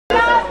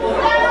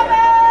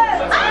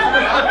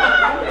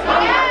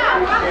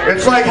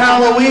It's like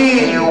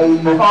Halloween,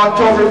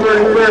 October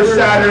 31st,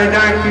 Saturday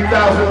night,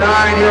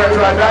 2009, here at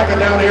Tribeca,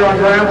 down here on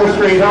Granville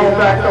Street,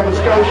 Halifax, Nova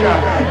Scotia,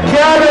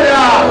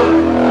 Canada.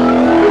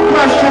 The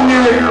question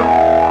is,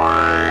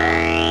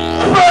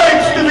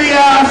 first to be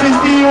asked is,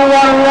 do you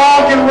want to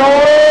rock and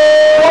roll?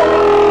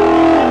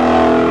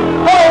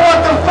 Oh,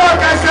 what the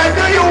fuck? I said,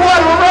 do you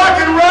want to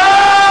rock and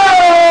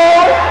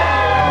roll?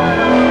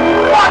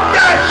 Fuck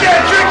that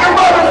shit, drink your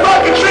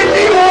motherfucking shit,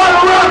 do you want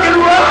to rock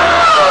and roll?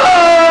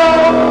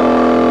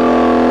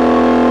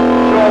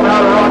 How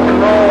to rock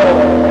and roll.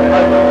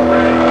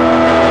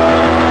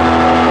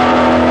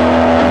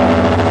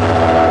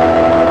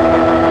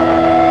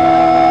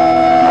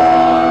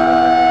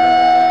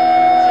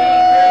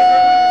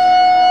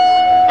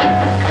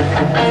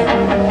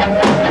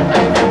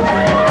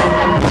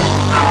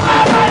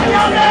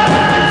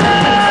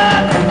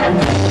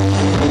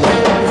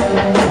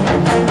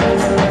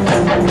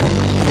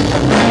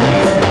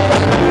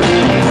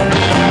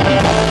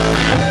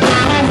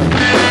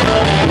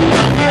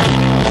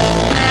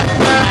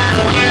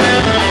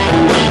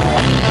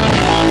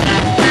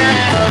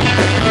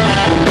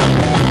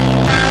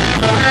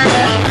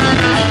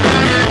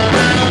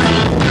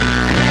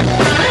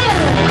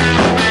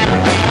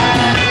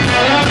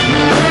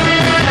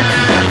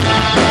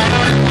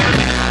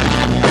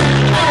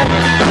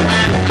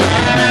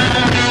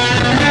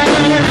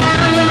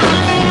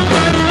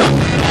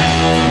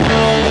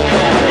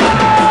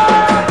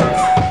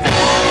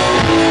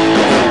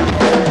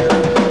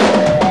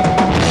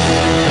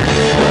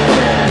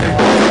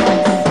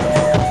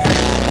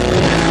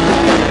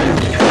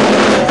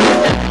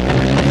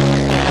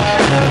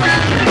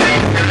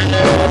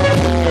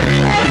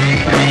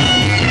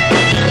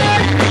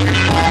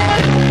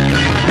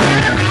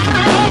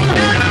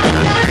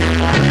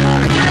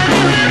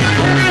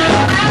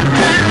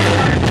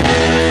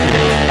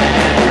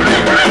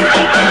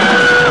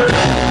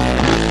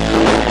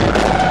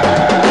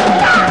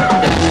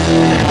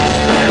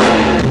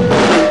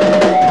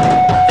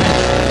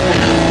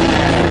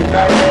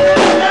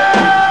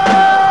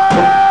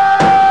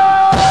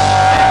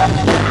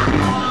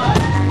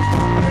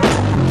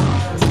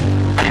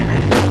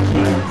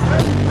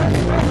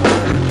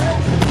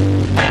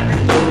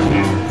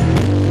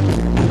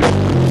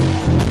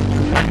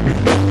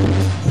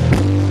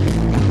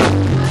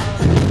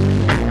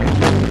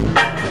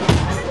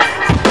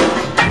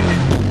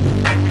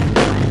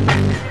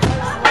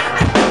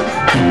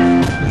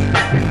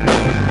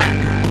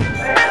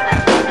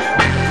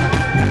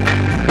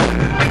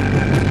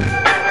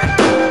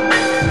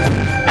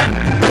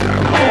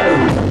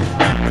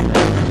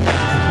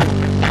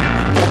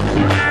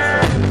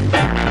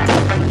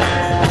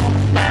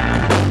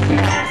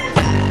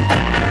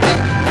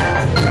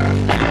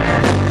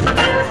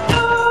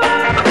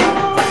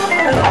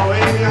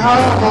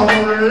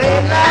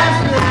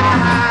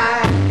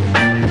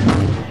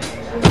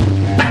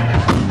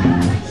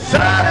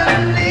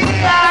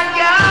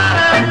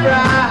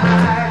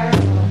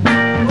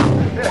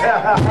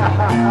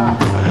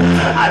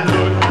 I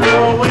looked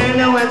through a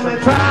window and the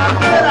crowd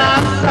that I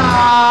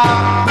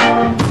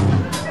saw.